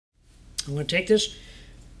I'm going to take this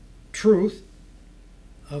truth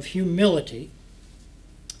of humility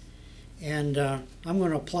and I'm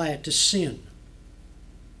going to apply it to sin.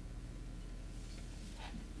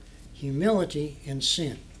 Humility and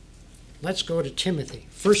sin. Let's go to Timothy.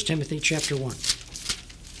 1 Timothy chapter 1.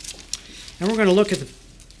 And we're going to look at the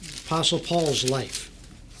Apostle Paul's life.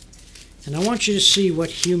 And I want you to see what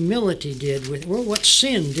humility did with, well, what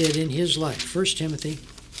sin did in his life. 1 Timothy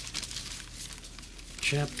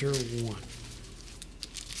chapter 1.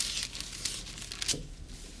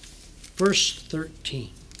 Verse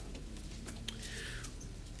 13.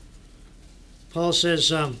 Paul says,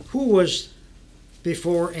 who was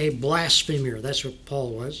before a blasphemer? That's what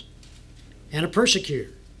Paul was. And a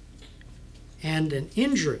persecutor. And an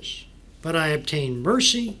injurious. But I obtained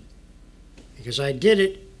mercy because I did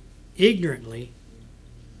it ignorantly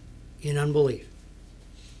in unbelief.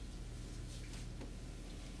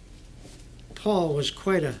 Paul was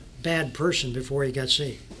quite a bad person before he got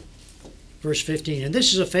saved. Verse 15, and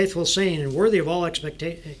this is a faithful saying and worthy of all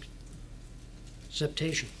acceptation,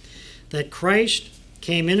 that Christ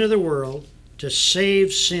came into the world to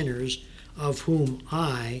save sinners, of whom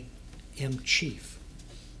I am chief.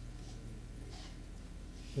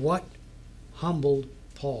 What humbled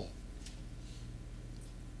Paul?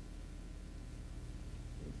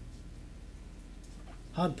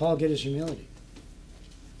 How did Paul get his humility?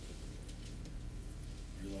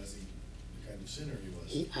 Realizing the kind of sinner he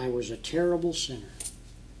was. I was a terrible sinner,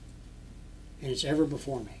 and it's ever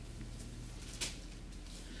before me.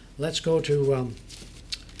 Let's go to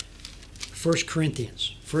 1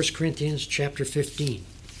 Corinthians. 1 Corinthians chapter 15.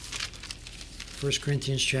 1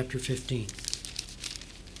 Corinthians chapter 15.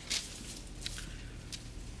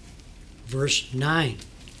 Verse 9.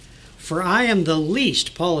 For I am the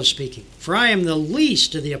least, Paul is speaking, for I am the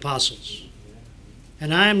least of the apostles,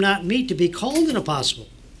 and I am not meet to be called an apostle,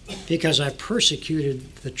 because I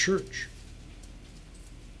persecuted the church.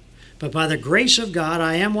 But by the grace of God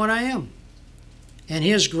I am what I am, and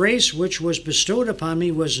his grace which was bestowed upon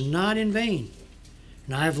me was not in vain,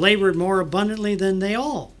 and I have labored more abundantly than they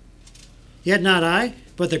all. Yet not I,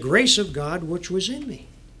 but the grace of God which was in me.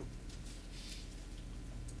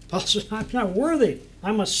 Paul says, I'm not worthy.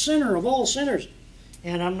 I'm a sinner of all sinners,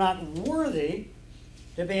 and I'm not worthy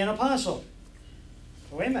to be an apostle.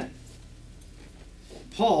 Wait a minute.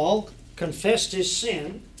 Paul confessed his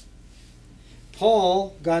sin.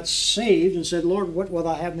 Paul got saved and said, Lord, what will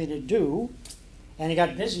thou have me to do? And he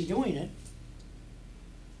got busy doing it.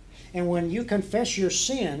 And when you confess your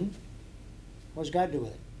sin, what does God do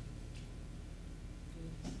with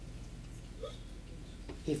it?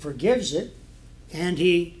 He forgives it, and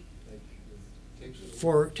he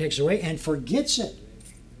takes away and forgets it.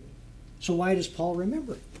 So why does Paul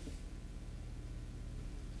remember it?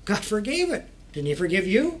 God forgave it. Didn't he forgive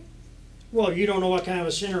you? Well, you don't know what kind of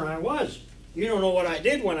a sinner I was. You don't know what I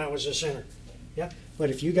did when I was a sinner. Yeah, but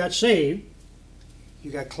if you got saved, you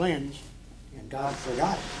got cleansed, and God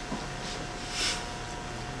forgot it.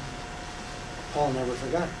 Paul never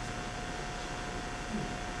forgot it.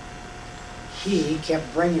 He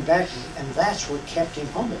kept bringing back, and that's what kept him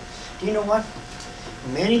humble. Do you know what?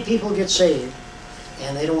 Many people get saved,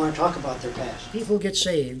 and they don't want to talk about their past. People get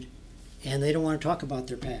saved, and they don't want to talk about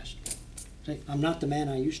their past. Say, I'm not the man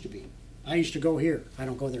I used to be. I used to go here. I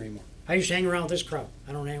don't go there anymore. I used to hang around this crowd.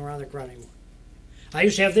 I don't hang around that crowd anymore. I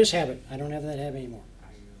used to have this habit. I don't have that habit anymore.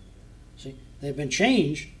 See, they've been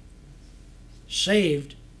changed,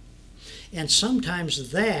 saved, and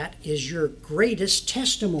sometimes that is your greatest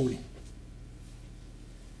testimony.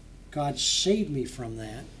 God saved me from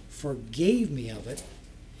that, forgave me of it,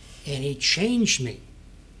 and he changed me.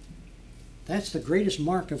 That's the greatest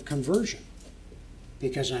mark of conversion,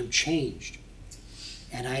 because I'm changed.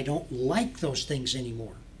 And I don't like those things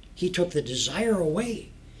anymore. He took the desire away.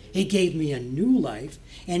 He gave me a new life,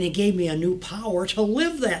 and he gave me a new power to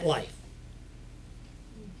live that life.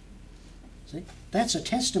 See? That's a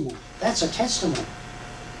testimony. That's a testimony.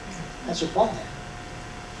 That's what Paul had.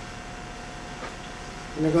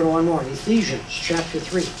 Let me go to one more. Ephesians chapter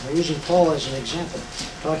 3. We're using Paul as an example,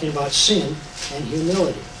 talking about sin and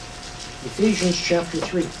humility. Ephesians chapter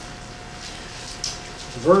 3,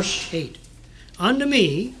 verse 8. Unto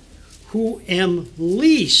me, who am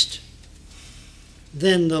least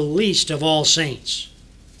than the least of all saints,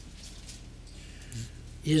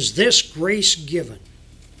 is this grace given,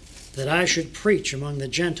 that I should preach among the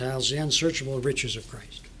Gentiles the unsearchable riches of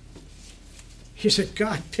Christ. He said,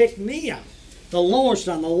 God picked me up, the lowest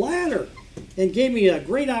on the ladder, and gave me a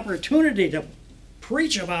great opportunity to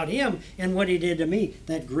preach about him and what he did to me,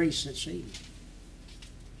 that grace that saved me.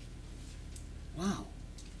 Wow.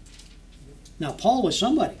 Now, Paul was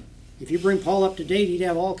somebody, If you bring Paul up to date, he'd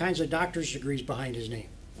have all kinds of doctor's degrees behind his name.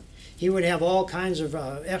 He would have all kinds of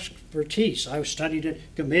expertise. I studied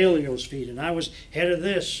at Gamaliel's feet, and I was head of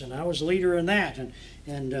this, and I was leader in that,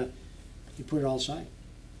 and he put it all aside.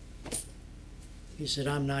 He said,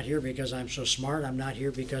 I'm not here because I'm so smart. I'm not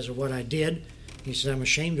here because of what I did. He said, I'm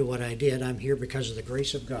ashamed of what I did. I'm here because of the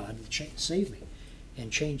grace of God that saved me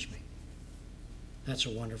and changed me. That's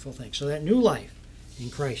a wonderful thing. So that new life in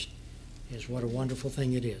Christ is what a wonderful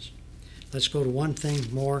thing it is. Let's go to one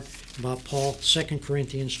thing more about Paul, 2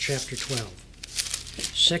 Corinthians chapter 12.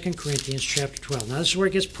 2 Corinthians chapter 12. Now this is where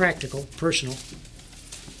it gets practical, personal.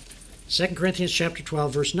 2 Corinthians chapter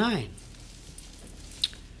 12, verse 9.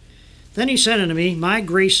 Then he said unto me, My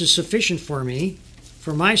grace is sufficient for me,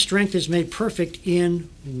 for my strength is made perfect in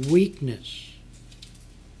weakness.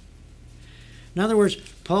 In other words,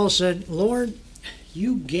 Paul said, Lord,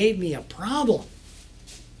 you gave me a problem.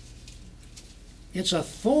 It's a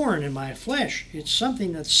thorn in my flesh. It's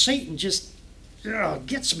something that Satan just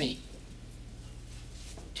gets me.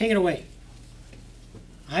 Take it away.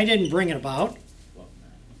 I didn't bring it about.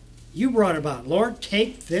 You brought it about. Lord,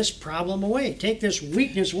 take this problem away. Take this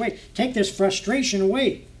weakness away. Take this frustration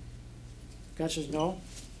away. God says, no,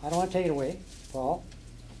 I don't want to take it away, Paul,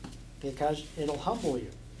 because it'll humble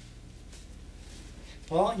you.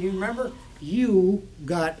 Paul, you remember, you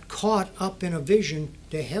got caught up in a vision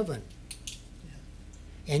to heaven.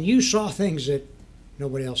 And you saw things that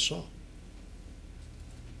nobody else saw.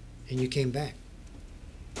 And you came back.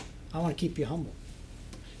 I want to keep you humble.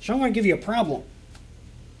 So I want to give you a problem.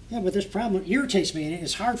 Yeah, but this problem irritates me, and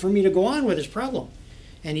it's hard for me to go on with this problem.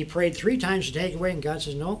 And he prayed 3 times to take it away, and God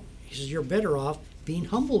says, no. He says, you're better off being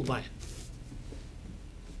humbled by it.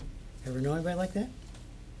 Ever know anybody like that?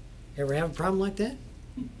 Ever have a problem like that?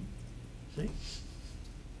 See?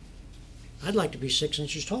 I'd like to be 6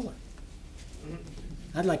 inches taller.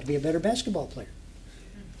 I'd like to be a better basketball player.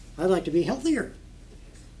 I'd like to be healthier.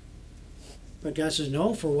 But God says,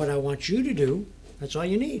 no, for what I want you to do, that's all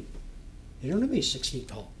you need. You don't need to be 6 feet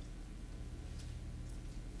tall.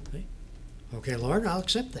 Okay? Okay, Lord, I'll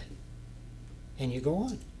accept that. And you go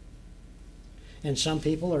on. And some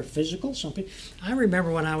people are physical. Some people. I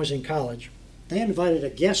remember when I was in college, they invited a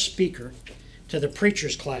guest speaker to the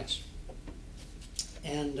preacher's class.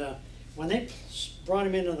 And when they brought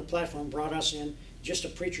him into the platform, brought us in, just a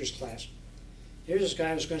preacher's class. Here's this guy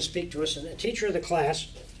who was going to speak to us, and the teacher of the class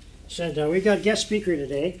said, we've got a guest speaker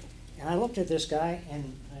today. And I looked at this guy,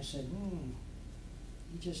 and I said,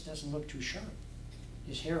 he just doesn't look too sharp.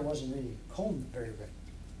 His hair wasn't really combed very good.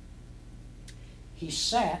 He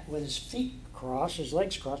sat with his feet crossed, his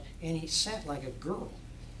legs crossed, and he sat like a girl.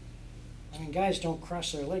 I mean, guys don't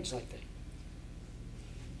cross their legs like that.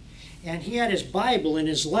 And he had his Bible in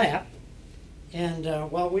his lap, and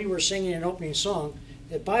while we were singing an opening song,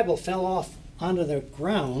 the Bible fell off onto the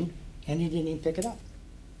ground, and he didn't even pick it up.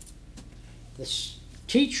 This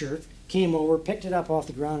teacher came over, picked it up off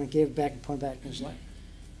the ground, and gave it back and put it back in his lap.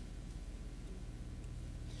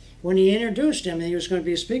 When he introduced him, and he was going to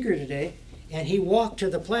be a speaker today, and he walked to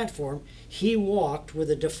the platform, he walked with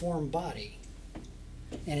a deformed body.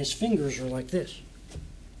 And his fingers were like this.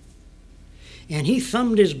 And he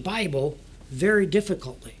thumbed his Bible very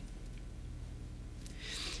difficultly.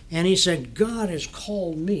 And he said, God has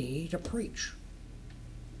called me to preach.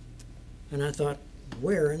 And I thought,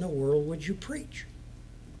 where in the world would you preach?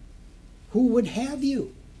 Who would have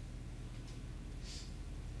you?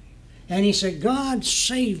 And he said, God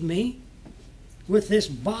saved me with this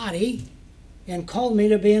body and called me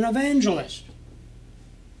to be an evangelist.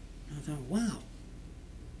 And I thought, wow,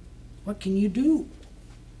 what can you do?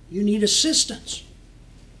 You need assistance.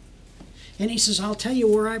 And he says, I'll tell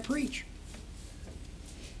you where I preach.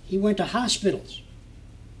 He went to hospitals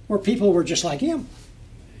where people were just like him.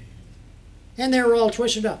 And they were all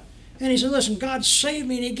twisted up. And he said, listen, God saved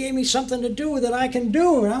me and he gave me something to do that I can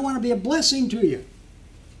do, and I want to be a blessing to you.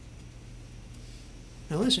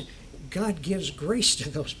 Now listen, God gives grace to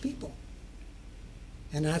those people.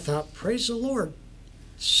 And I thought, praise the Lord,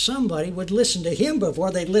 somebody would listen to him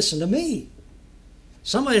before they'd listen to me.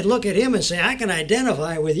 Somebody would look at him and say, I can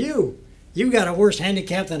identify with you. You've got a worse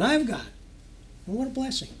handicap than I've got. And what a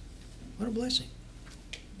blessing. What a blessing.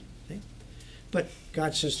 See? But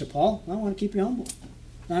God says to Paul, I want to keep you humble.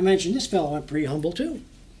 Now, I imagine this fellow went pretty humble too.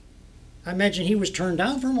 I imagine he was turned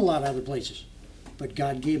down from a lot of other places. But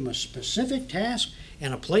God gave him a specific task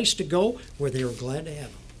and a place to go where they were glad to have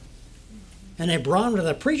him. And they brought him to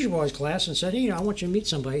the preacher boys class and said, hey, I want you to meet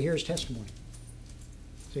somebody. Here's testimony.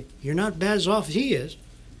 See, you're not bad as off as he is,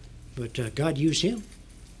 but God used him.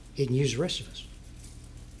 He can use the rest of us.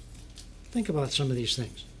 Think about some of these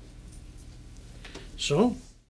things. So,